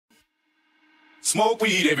Smoke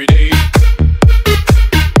weed every day.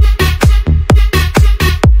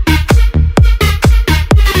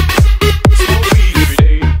 Smoke weed every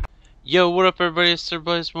day. Yo, what up everybody, it's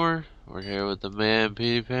SirBlazeMore. We're here with the man,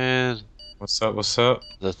 PetayPan. What's up, what's up?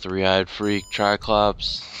 The three-eyed freak,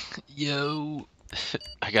 Triclops. Yo.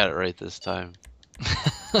 I got it right this time.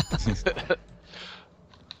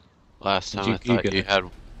 Last time I thought you had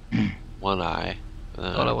one eye.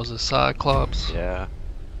 Thought I was a Cyclops. Yeah.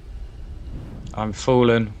 I'm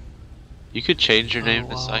falling. You could change your name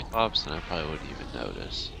to wow. Cyclops and I probably wouldn't even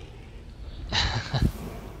notice.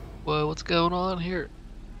 Whoa, what's going on here?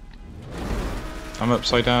 I'm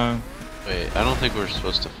upside down. Wait, I don't think we're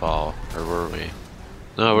supposed to fall. Or were we?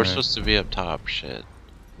 No, we're Right. supposed to be up top. Shit.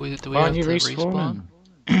 Do we Why have aren't you to respawning?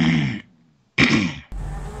 respawn?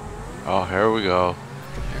 Oh, here we go.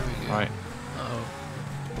 There we go. Right. Oh,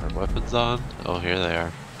 Are weapons on? Oh, here they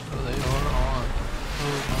are. oh, they are on.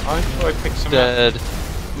 Oh, I thought I picked some up. Dead.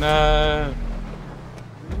 No.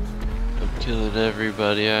 I'm killing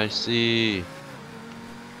everybody I see.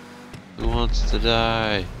 Who wants to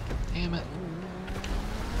die? damn it.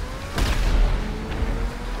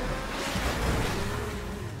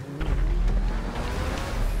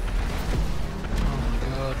 Oh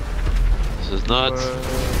my god. This is nuts.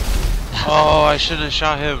 Oh, I shouldn't have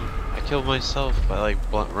shot him. I killed myself by like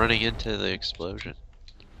running into the explosion.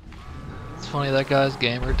 It's funny, that guy's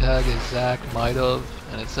gamer tag is Zach Might've,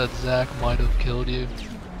 and it said Zach Might've killed you.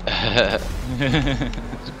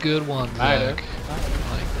 It's a good one, Zach. I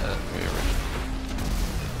like that.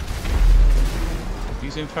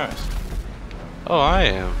 Who's in first? Oh, I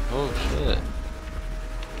am. Oh shit.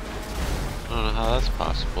 I don't know how that's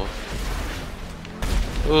possible.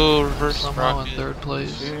 Oh, reverse Somehow in rocket. third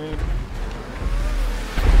place. Shit.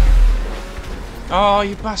 Oh,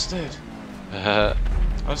 you bastard! I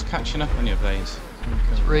was catching up on your Blaze.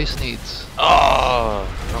 This race needs. Oh!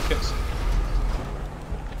 Rockets?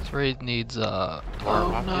 This race needs. More Oh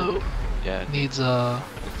rocket? no! Yeah. Needs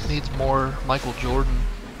more Michael Jordan.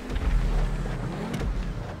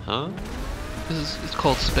 Huh? It's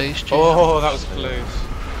called Space Jam. Oh, that was close.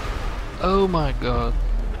 Oh my god.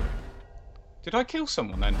 Did I kill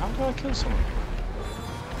someone then? How did I kill someone?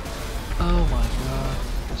 Oh my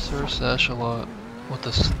god. Sir Sashalot with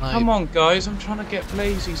the snipe. Come on, guys, I'm trying to get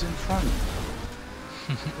Blazies in front.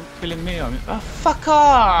 You're killing me. Oh, fuck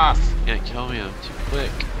off! You can't kill me, I'm too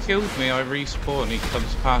quick. Killed me, I respawn, he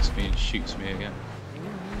comes past me and shoots me again.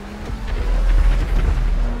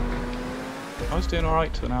 I was doing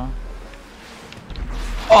alright till now.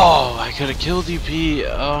 Oh, I could have killed you, Pete.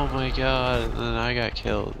 Oh my god, and then I got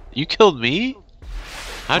killed. You killed me?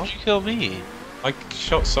 How'd you kill me? I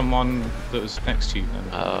shot someone that was next to you then.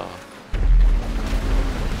 Oh.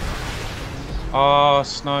 Oh,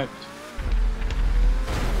 sniped.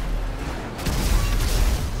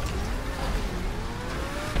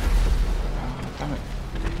 Oh, damn it.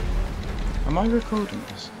 Am I recording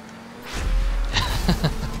this?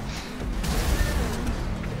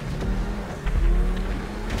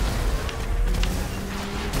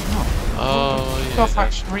 Oh, It's yeah. off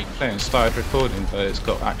action replay and started recording, but it's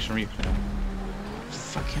got action replay.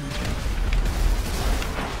 Fucking hell.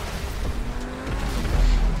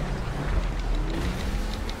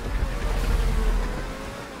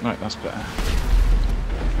 Right, that's better.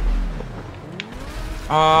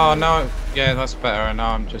 Oh no, yeah, that's better. And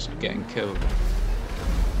now I'm just getting killed.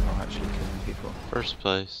 I'm not actually killing people. First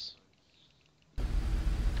place.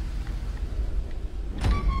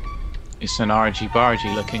 It's an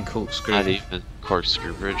argy-bargy looking corkscrew. Not even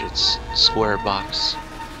Corkscrew Bridge, it's Square Box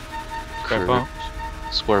Square Crew. box?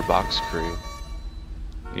 Square Box Crew.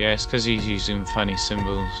 Yeah, it's because he's using funny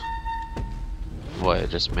symbols. What,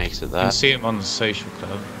 it just makes it You can that? see him on the social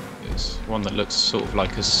club. It's one that looks sort of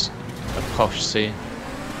like a posh scene.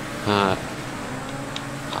 Huh.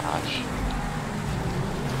 Posh.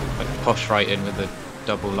 Like posh writing with the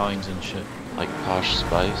double lines and shit. Like Posh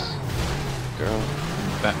Spice Girl.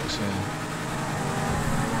 Backs, yeah.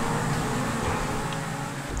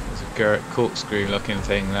 There's a corkscrew looking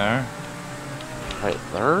thing there. Right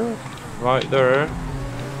there? Right there.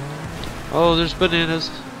 Oh, there's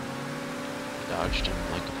bananas. Dodged him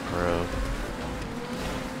like a pro.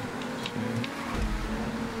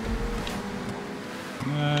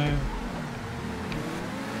 No.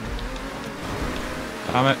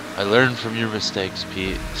 Damn it. I learned from your mistakes,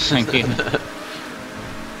 Pete. Thank you.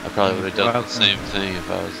 I probably would have done Well, the same thing if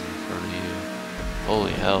I was in front of you.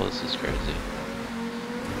 Holy hell, this is crazy.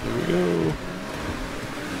 Here we go.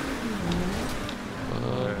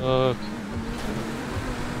 Fuck.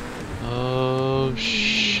 Oh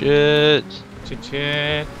shit.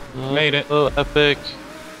 Shit. Oh, Made it. Oh, epic.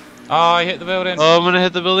 Oh, I hit the building. Oh, I'm gonna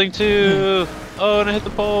hit the building too. Oh, and I hit the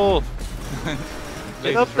pole.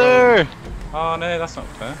 Get up Laser's rolling. there. Oh no, that's not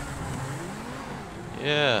fair.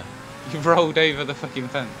 Yeah. You rolled over the fucking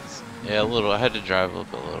fence. Yeah, a little. I had to drive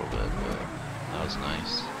up a little bit, but that was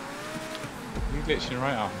nice. You glitching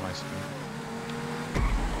right off my screen.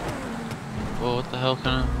 Whoa, what the hell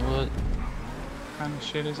what Kind of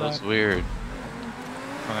shit is that was that? weird.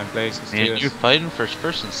 Come on, Blaze, let's do Man, this. you're fighting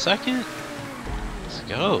first and second? Let's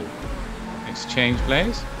go. Exchange,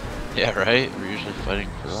 Blaze. Yeah, right? We're usually fighting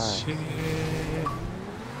for life. Shit.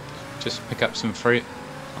 Just pick up some fruit.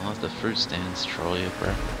 I'll let the fruit stands troll you,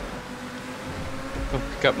 bro. Go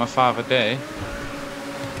pick up my Father Day.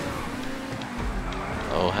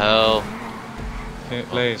 Oh, hell. Hit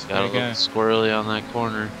Blaze, Got a there you little go. squirrely on that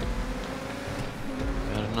corner.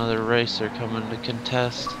 Got another racer coming to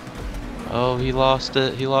contest. Oh, he lost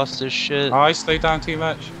it. He lost his shit. Oh, I slowed down too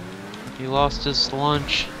much. He lost his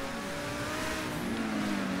lunch.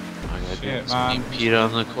 I got Shit, some man. Pete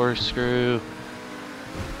on the corkscrew.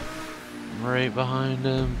 I'm right behind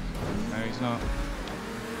him. No, he's not.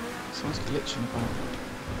 Someone's glitching about.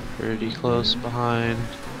 Pretty close behind.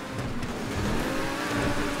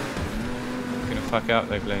 Gonna fuck out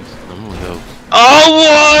though, Blaze. I'm gonna go.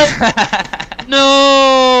 Oh, what?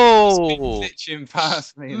 No! Glitching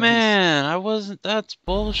past me. Man, I wasn't. That's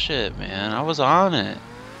bullshit, man. I was on it.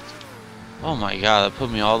 Oh my god, that put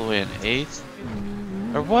me all the way in 8th.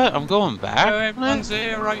 Or what? I'm going back? Oh, everyone's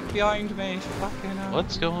here right behind me. Fucking hell.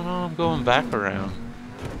 What's going on? I'm going back around.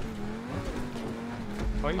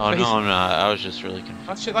 Why are you Oh no, facing- I'm not. I was just really confused.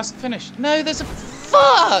 Oh shit, that's finished. No, there's a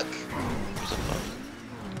fuck! There's a bug.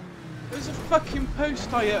 There's a fucking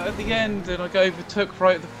post I hit at the end and I got overtook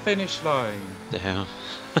right at the finish line. Damn.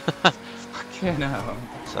 Fucking hell.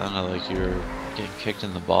 Sounded like you were getting kicked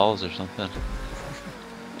in the balls or something.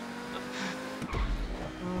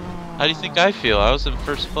 How do you think I feel? I was in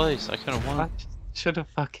first place. I could have I won. should have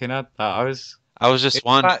fucking had that. I was. I was just It's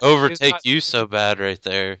wanting that- to overtake it's that- you so bad right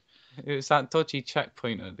there. It was that dodgy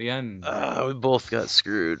checkpoint at the end. We both got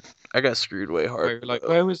screwed. I got screwed way We hard. were like,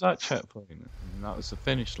 where was that checkpoint? And that was the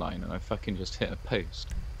finish line, and I fucking just hit a post.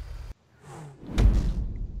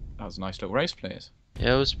 That was a nice little race, players.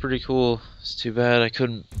 Yeah, it was pretty cool. It's too bad I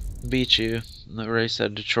couldn't beat you. The race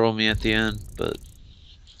had to troll me at the end, but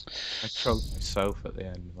I trolled myself at the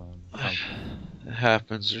end, man. it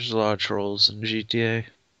happens. There's a lot of trolls in GTA.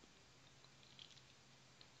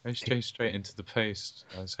 I just go straight into the post.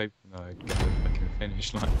 I was hoping that I'd get the fucking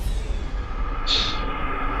finish line.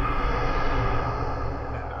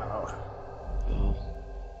 Oh,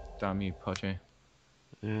 Damn you, Podgy.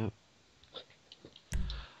 yeah.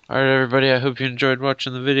 Alright everybody, I hope you enjoyed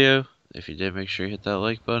watching the video. If you did, make sure you hit that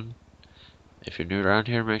like button. If you're new around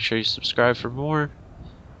here, make sure you subscribe for more.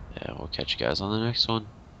 And we'll catch you guys on the next one.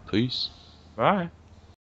 Peace. Bye.